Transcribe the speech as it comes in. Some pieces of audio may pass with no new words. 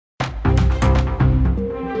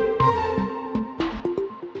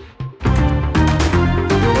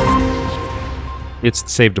It's the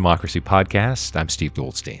Save Democracy podcast. I'm Steve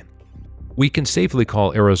Goldstein. We can safely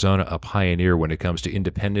call Arizona a pioneer when it comes to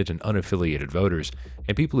independent and unaffiliated voters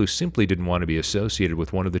and people who simply didn't want to be associated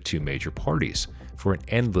with one of the two major parties for an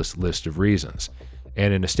endless list of reasons.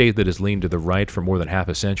 And in a state that has leaned to the right for more than half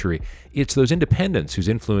a century, it's those independents whose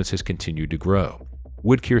influence has continued to grow.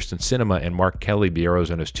 Would Kyrsten Sinema and Mark Kelly be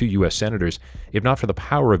Arizona's two U.S. senators if not for the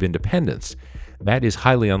power of independence? That is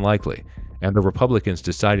highly unlikely, and the Republicans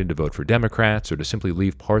deciding to vote for Democrats or to simply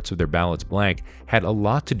leave parts of their ballots blank had a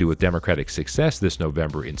lot to do with Democratic success this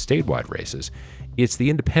November in statewide races. It's the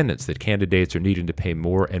independents that candidates are needing to pay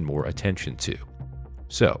more and more attention to.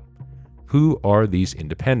 So, who are these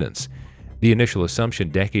independents? The initial assumption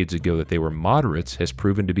decades ago that they were moderates has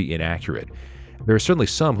proven to be inaccurate. There are certainly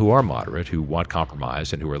some who are moderate, who want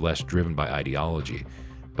compromise, and who are less driven by ideology.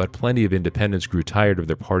 But plenty of independents grew tired of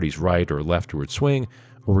their party's right or leftward swing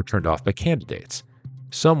or were turned off by candidates.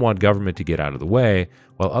 Some want government to get out of the way,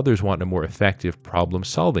 while others want a more effective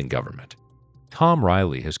problem-solving government. Thom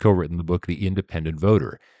Reilly has co-written the book The Independent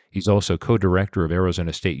Voter. He's also co-director of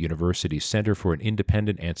Arizona State University's Center for an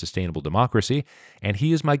Independent and Sustainable Democracy, and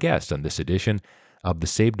he is my guest on this edition of the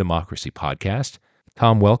Save Democracy podcast.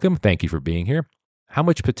 Thom, welcome. Thank you for being here. How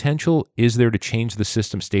much potential is there to change the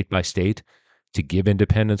system state by state, to give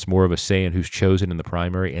independents more of a say in who's chosen in the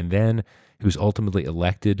primary and then who's ultimately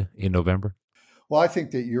elected in November? Well, I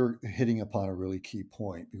think that you're hitting upon a really key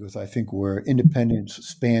point because I think where independents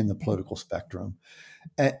span the political spectrum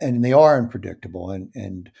and they are unpredictable. And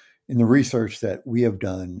in the research that we have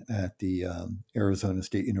done at the Arizona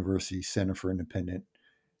State University Center for Independent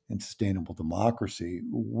and Sustainable Democracy,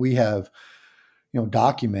 we have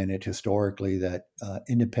documented historically that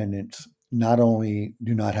independents not only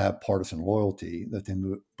do not have partisan loyalty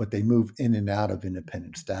but they move in and out of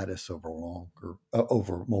independent status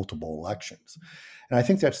over multiple elections. And I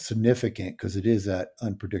think that's significant because it is that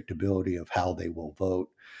unpredictability of how they will vote.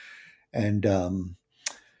 And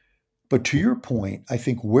but to your point, I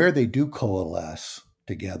think where they do coalesce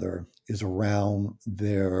together is around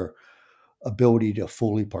their ability to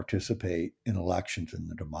fully participate in elections in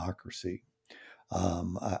the democracy.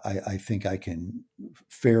 I think I can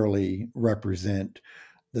fairly represent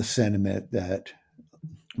the sentiment that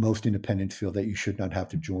most independents feel that you should not have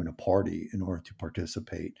to join a party in order to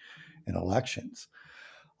participate in elections.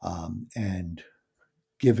 And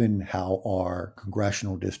given how our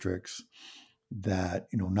congressional districts that,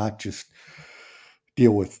 not just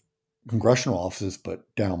deal with congressional offices,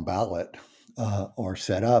 but down ballot are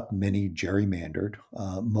set up, many gerrymandered,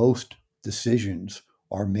 most decisions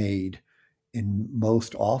are made in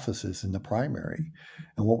most offices in the primary.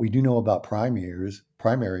 And what we do know about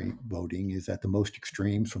primary voting is that the most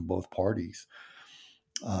extremes from both parties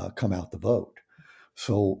come out to vote.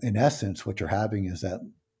 So in essence, what you're having is that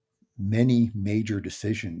many major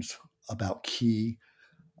decisions about key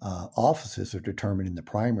offices are determined in the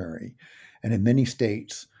primary. And in many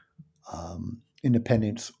states,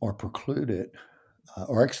 independents are precluded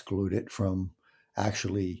or excluded from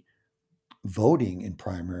actually voting in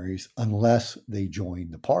primaries unless they join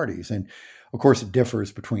the parties. And of course, it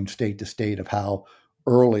differs between state to state of how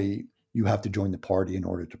early you have to join the party in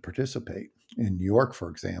order to participate. In New York, for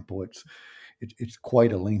example, it's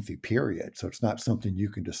quite a lengthy period. So it's not something you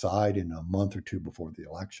can decide in a month or two before the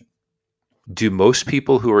election. Do most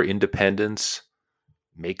people who are independents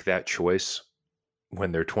make that choice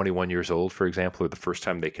when they're 21 years old, for example, or the first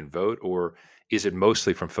time they can vote? Or is it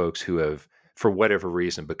mostly from folks who have, for whatever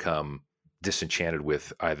reason, become disenchanted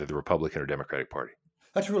with either the Republican or Democratic Party?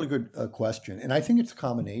 That's a really good question. And I think it's a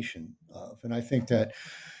combination of, and I think that,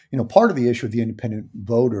 part of the issue with the independent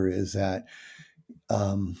voter is that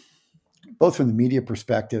both from the media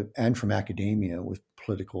perspective and from academia with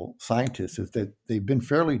political scientists is that they've been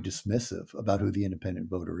fairly dismissive about who the independent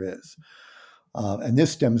voter is. And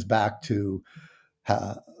this stems back to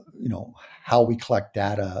how we collect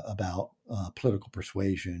data about political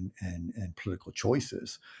persuasion and political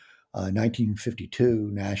choices.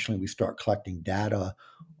 1952, nationally, we start collecting data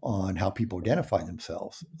on how people identify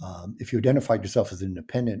themselves. If you identified yourself as an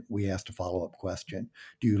independent, we asked a follow-up question: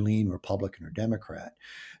 do you lean Republican or Democrat?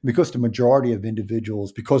 Because the majority of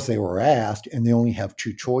individuals, because they were asked and they only have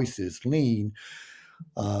two choices, lean.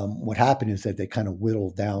 What happened is that they kind of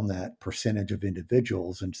whittled down that percentage of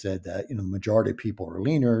individuals and said that the majority of people are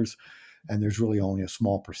leaners, and there's really only a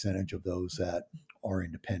small percentage of those that are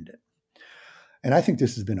independent. And I think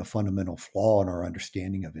this has been a fundamental flaw in our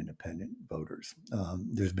understanding of independent voters.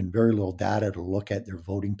 There's been very little data to look at their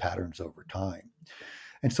voting patterns over time.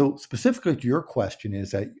 And so specifically to your question is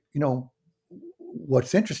that,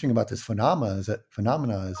 what's interesting about this phenomena is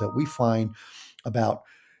that we find about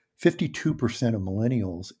 52% of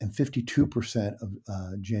millennials and 52%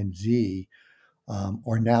 of Gen Z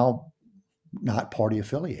are now not party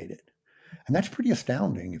affiliated. And that's pretty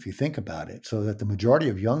astounding if you think about it. So that the majority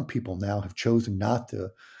of young people now have chosen not to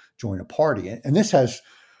join a party. And this has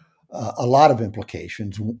a lot of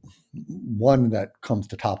implications. One that comes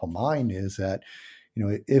to top of mind is that,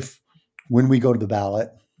 if when we go to the ballot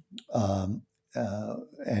um,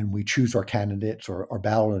 and we choose our candidates or our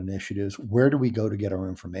ballot initiatives, where do we go to get our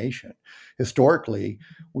information? Historically,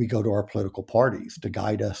 we go to our political parties to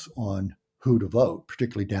guide us on who to vote,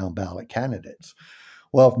 particularly down ballot candidates.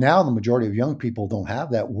 Well, if now the majority of young people don't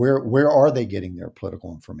have that, where are they getting their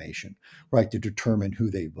political information, right, to determine who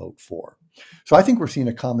they vote for? So I think we're seeing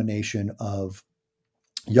a combination of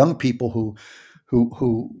young people who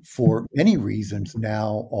for many reasons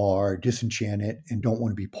now are disenchanted and don't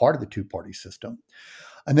want to be part of the two-party system.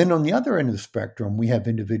 And then on the other end of the spectrum, we have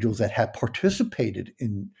individuals that have participated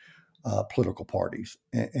in political parties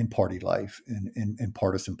and party life and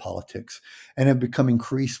partisan politics, and have become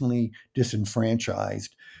increasingly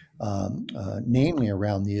disenfranchised, namely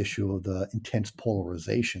around the issue of the intense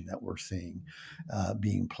polarization that we're seeing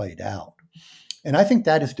being played out. And I think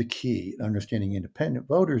that is the key to understanding independent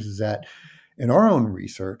voters, is that in our own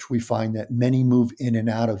research, we find that many move in and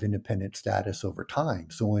out of independent status over time.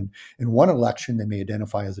 So in one election, they may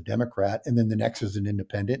identify as a Democrat, and then the next is an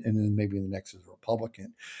independent, and then maybe the next is a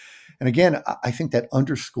Republican. And again, I think that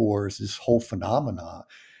underscores this whole phenomena.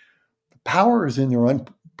 Power is in their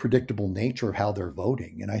unpredictable nature of how they're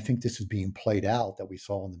voting. And I think this is being played out that we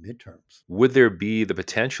saw in the midterms. Would there be the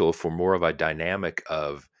potential for more of a dynamic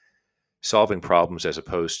of solving problems as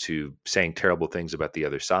opposed to saying terrible things about the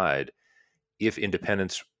other side if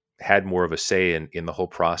independents had more of a say in the whole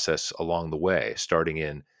process along the way, starting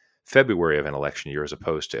in February of an election year as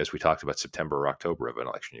opposed to, as we talked about, September or October of an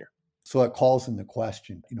election year? So it calls into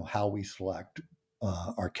question, how we select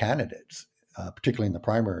our candidates, particularly in the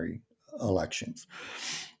primary elections.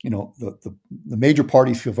 The major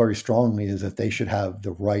parties feel very strongly is that they should have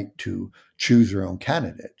the right to choose their own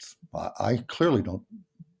candidates. I clearly don't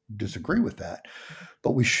disagree with that,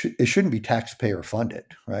 but it shouldn't be taxpayer funded,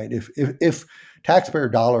 right? If taxpayer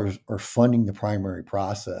dollars are funding the primary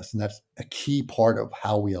process, and that's a key part of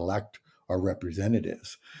how we elect our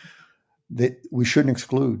representatives, that we shouldn't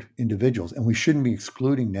exclude individuals, and we shouldn't be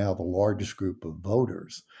excluding now the largest group of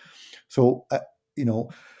voters. So,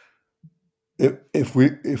 if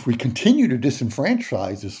we continue to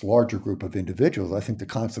disenfranchise this larger group of individuals, I think the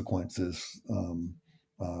consequences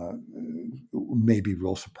may be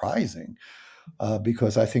real surprising,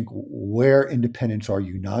 because I think where independents are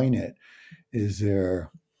united is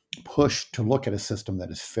their push to look at a system that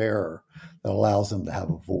is fairer, that allows them to have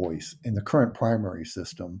a voice. In the current primary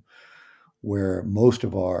system, where most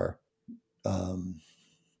of our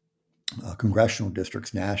congressional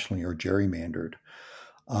districts nationally are gerrymandered,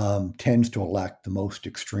 tends to elect the most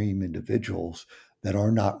extreme individuals that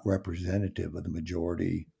are not representative of the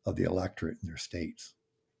majority of the electorate in their states.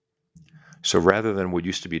 So rather than what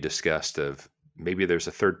used to be discussed of maybe there's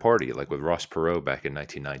a third party, like with Ross Perot back in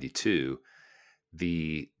 1992,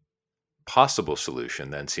 the possible solution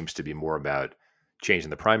then seems to be more about changing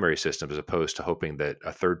the primary system as opposed to hoping that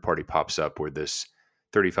a third party pops up where this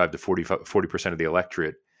 35 to 40% of the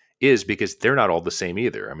electorate is, because they're not all the same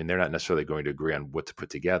either. I mean, they're not necessarily going to agree on what to put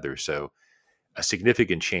together. So a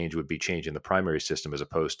significant change would be changing the primary system as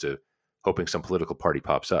opposed to hoping some political party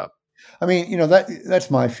pops up. I mean, that's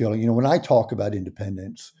my feeling. When I talk about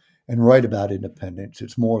independence and write about independence,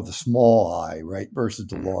 it's more of the small I, right, versus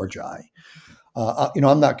the large I.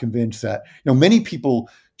 I'm not convinced that, many people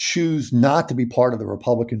choose not to be part of the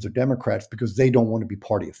Republicans or Democrats because they don't want to be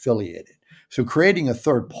party affiliated. So creating a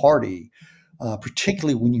third party,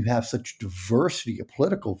 particularly when you have such diversity of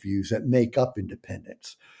political views that make up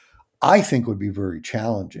independence, I think would be very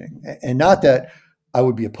challenging. And not that I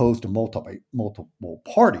would be opposed to multiple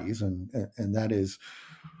parties, and that is,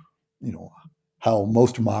 how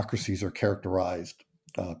most democracies are characterized,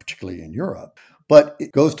 particularly in Europe. But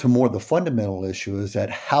it goes to more the fundamental issue, is that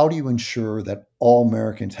how do you ensure that all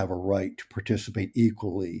Americans have a right to participate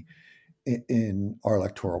equally in our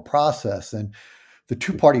electoral process? And the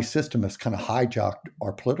two-party system has kind of hijacked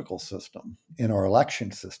our political system and our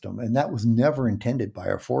election system, and that was never intended by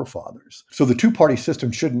our forefathers. So the two-party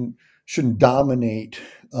system shouldn't dominate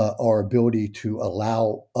our ability to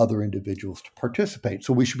allow other individuals to participate.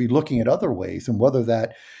 So we should be looking at other ways, and whether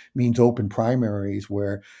that means open primaries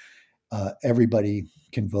where everybody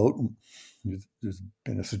can vote. There's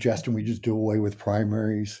been a suggestion we just do away with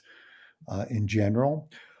primaries in general,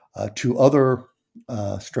 to other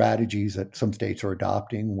strategies that some states are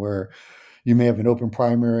adopting, where You may have an open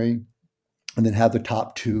primary and then have the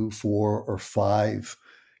top 2, 4, or 5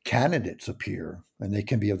 candidates appear, and they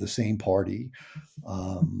can be of the same party,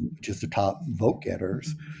 just the top vote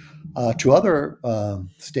getters, to other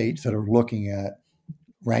states that are looking at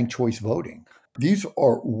ranked choice voting. These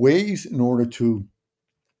are ways in order to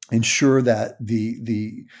ensure that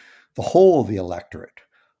the whole of the electorate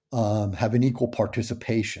have an equal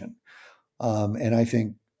participation. And I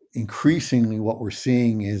think increasingly what we're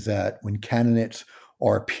seeing is that when candidates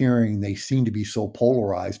are appearing, they seem to be so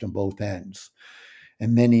polarized on both ends.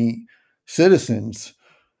 And many citizens,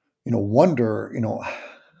 wonder,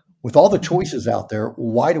 with all the choices out there,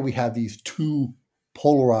 why do we have these two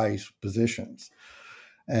polarized positions?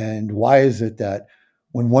 And why is it that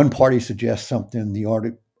when one party suggests something, the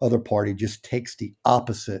other party just takes the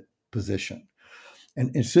opposite position?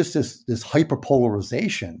 And it's just this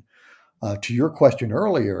hyperpolarization, to your question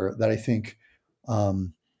earlier, that I think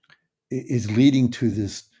is leading to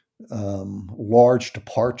this large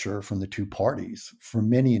departure from the two parties for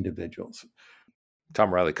many individuals.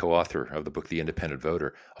 Thom Reilly, co-author of the book The Independent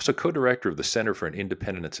Voter, also co-director of the Center for an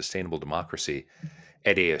Independent and Sustainable Democracy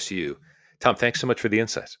at ASU. Thom, thanks so much for the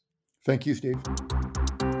insights. Thank you, Steve.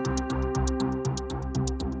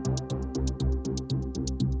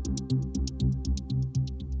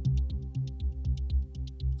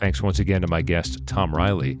 Thanks once again to my guest, Thom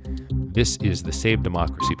Reilly. This is the Save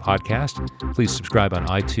Democracy podcast. Please subscribe on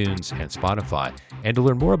iTunes and Spotify. And to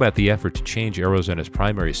learn more about the effort to change Arizona's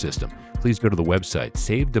primary system, please go to the website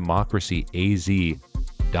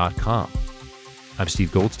savedemocracyaz.com. I'm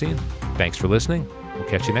Steve Goldstein. Thanks for listening. We'll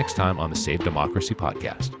catch you next time on the Save Democracy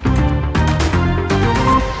podcast.